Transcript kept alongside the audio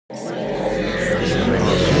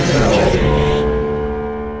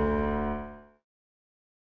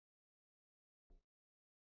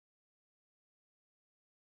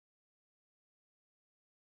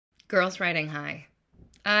Girls Riding High.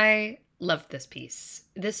 I loved this piece.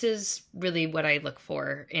 This is really what I look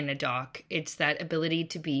for in a doc. It's that ability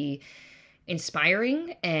to be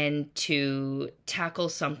inspiring and to tackle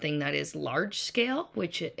something that is large scale,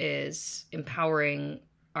 which is empowering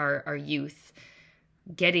our youth,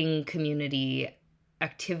 getting community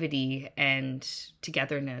activity and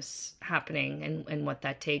togetherness happening and what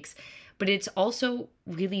that takes. But it's also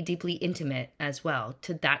really deeply intimate as well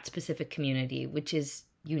to that specific community, which is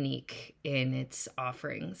unique in its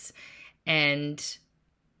offerings. And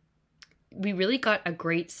we really got a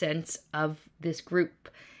great sense of this group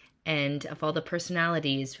and of all the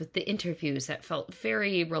personalities with the interviews that felt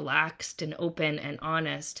very relaxed and open and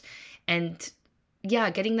honest. And yeah,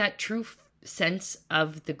 getting that true sense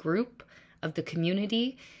of the group, of the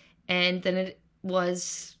community. And then it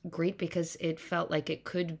was great because it felt like it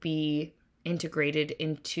could be integrated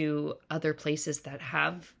into other places that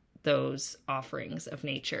have those offerings of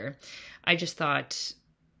nature. I just thought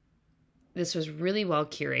this was really well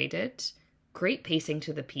curated, great pacing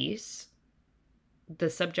to the piece. The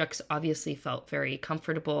subjects obviously felt very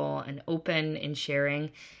comfortable and open in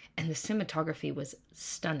sharing, and the cinematography was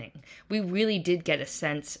stunning. We really did get a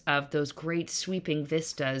sense of those great sweeping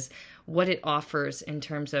vistas, what it offers in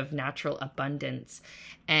terms of natural abundance.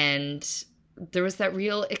 And there was that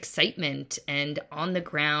real excitement and on the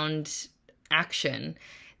ground action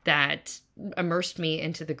that immersed me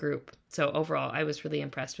into the group. So overall, I was really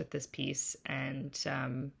impressed with this piece, and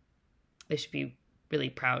they should be really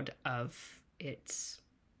proud of its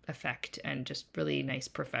effect and just really nice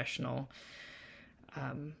professional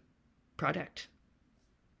product.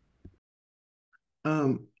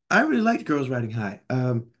 I really liked Girls Riding High.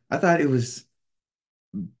 I thought it was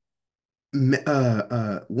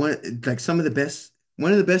one like some of the best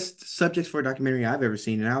one of the best subjects for a documentary I've ever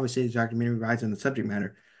seen. And I always say the documentary rides on the subject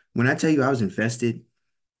matter. When I tell you I was invested,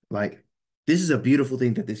 like this is a beautiful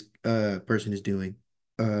thing that this person is doing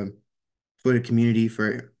um for the community,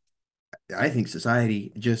 for I think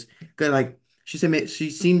society. Just cause like she said, she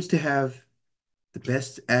seems to have the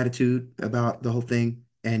best attitude about the whole thing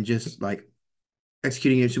and just like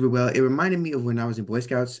executing it super well. It reminded me of when I was in Boy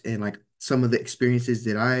Scouts and like some of the experiences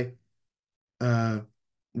that I uh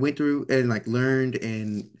went through and like learned,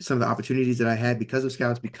 and some of the opportunities that I had because of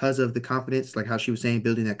Scouts, because of the confidence, like how she was saying,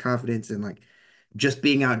 building that confidence and like just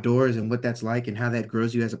being outdoors and what that's like and how that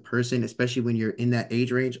grows you as a person, especially when you're in that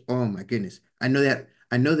age range. Oh my goodness. I know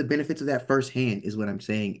the benefits of that firsthand is what I'm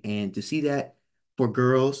saying. And to see that for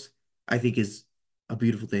girls, I think is a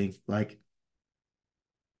beautiful thing. Like,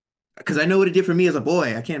 because I know what it did for me as a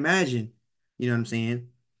boy. I can't imagine. You know what I'm saying?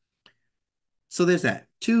 So there's that.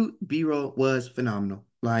 Two, B-roll was phenomenal.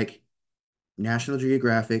 Like National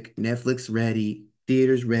Geographic, Netflix ready,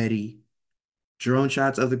 theaters ready, drone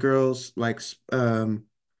shots of the girls like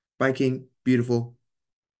biking, beautiful.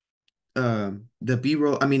 The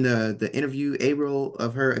B-roll, I mean the interview A-roll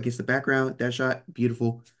of her against the background, that shot,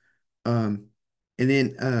 beautiful. Um, and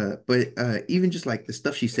then but even just like the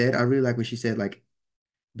stuff she said, I really like what she said, like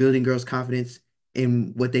building girls' confidence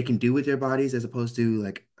in what they can do with their bodies as opposed to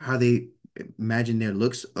like how they imagine their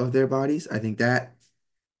looks of their bodies. I think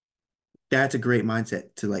that's a great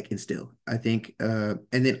mindset to like instill. I think and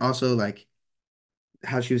then also like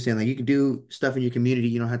how she was saying, like you can do stuff in your community,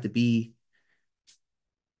 you don't have to be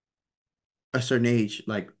a certain age.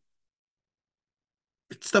 Like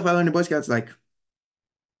stuff I learned in Boy Scouts, like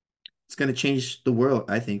it's gonna change the world,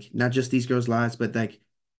 I think. Not just these girls' lives, but like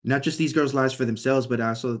not just these girls' lives for themselves, but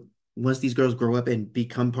also once these girls grow up and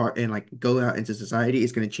become part and like go out into society,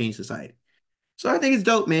 it's gonna change society. So I think it's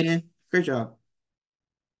dope, man. Great job.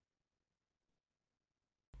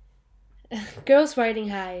 Girls Riding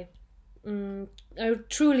High. I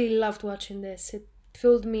truly loved watching this. It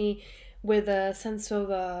filled me with a sense of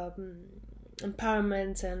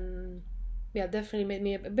empowerment, and yeah, definitely made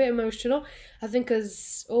me a bit emotional. I think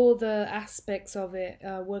as all the aspects of it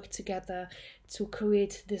work together to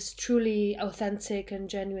create this truly authentic and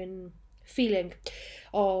genuine feeling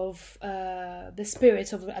of the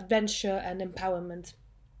spirit of adventure and empowerment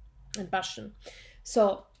and passion.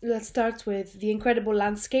 So let's start with the incredible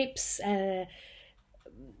landscapes. The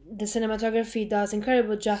cinematography does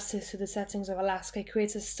incredible justice to the settings of Alaska. It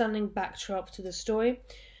creates a stunning backdrop to the story,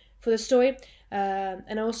 for the story,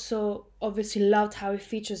 and also obviously loved how it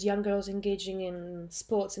features young girls engaging in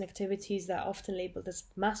sports and activities that are often labeled as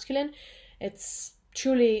masculine. It's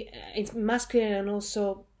truly masculine and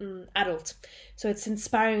also adult. So it's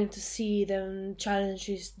inspiring to see them challenge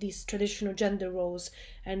these traditional gender roles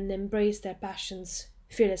and embrace their passions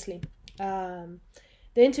fearlessly. The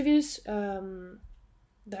interviews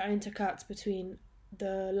that are intercut between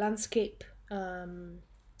the landscape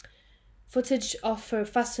footage offer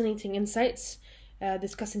fascinating insights,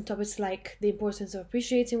 discussing topics like the importance of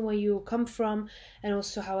appreciating where you come from and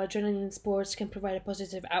also how adrenaline in sports can provide a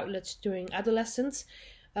positive outlet during adolescence.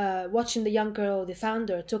 Watching the young girl, the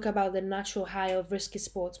founder, talk about the natural high of risky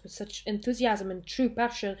sports with such enthusiasm and true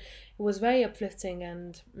passion, it was very uplifting,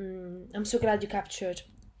 and I'm so glad you captured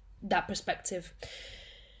that perspective.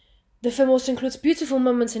 The film also includes beautiful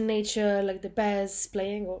moments in nature, like the bears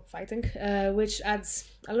playing or fighting, which adds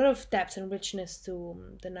a lot of depth and richness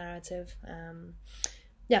to the narrative.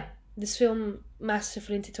 Yeah, this film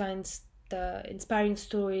masterfully intertwines the inspiring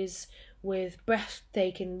stories with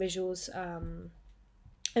breathtaking visuals,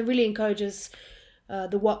 and really encourages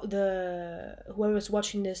the whoever's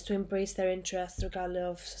watching this to embrace their interests regardless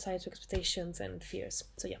of societal expectations and fears.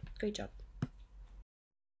 So yeah, great job.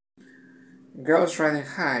 Girls Riding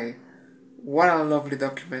High. What a lovely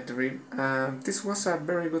documentary. This was a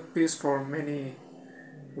very good piece for many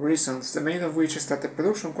reasons. The main of which is that the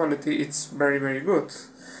production quality is very, very good.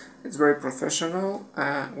 It's very professional.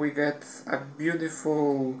 We get a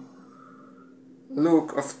beautiful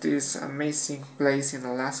look of this amazing place in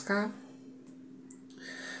Alaska.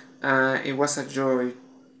 It was a joy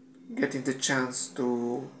getting the chance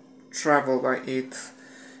to travel by it,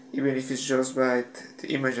 even if it's just by the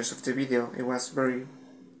images of the video. It was very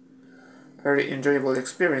enjoyable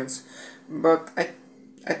experience. But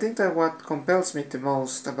I think that what compels me the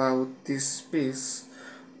most about this piece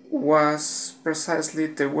was precisely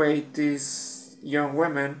the way these young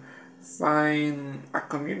women find a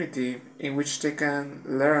community in which they can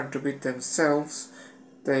learn to be themselves,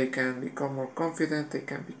 they can become more confident, they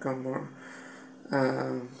can become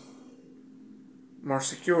more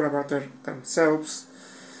secure about themselves,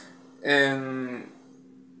 and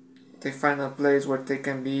they find a place where they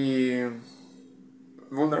can be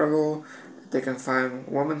vulnerable, they can find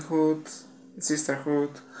womanhood,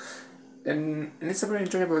 sisterhood, and it's a very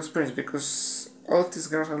enjoyable experience because all of these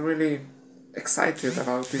girls are really excited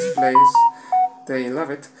about this place, they love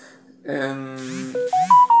it, and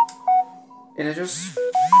I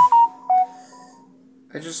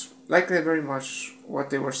just liked very much what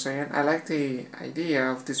they were saying. I like the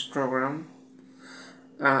idea of this program.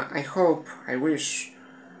 I wish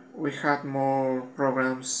we had more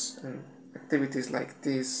programs and activities like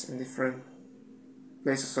this in different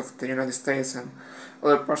places of the United States and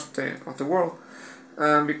other parts of the world,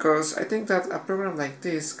 because I think that a program like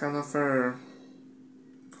this can offer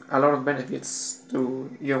a lot of benefits to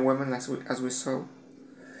young women, as we saw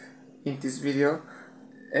in this video.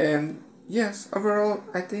 And yes, overall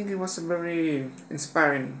I think it was a very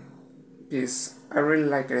inspiring piece. I really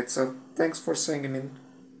like it, so thanks for saying it.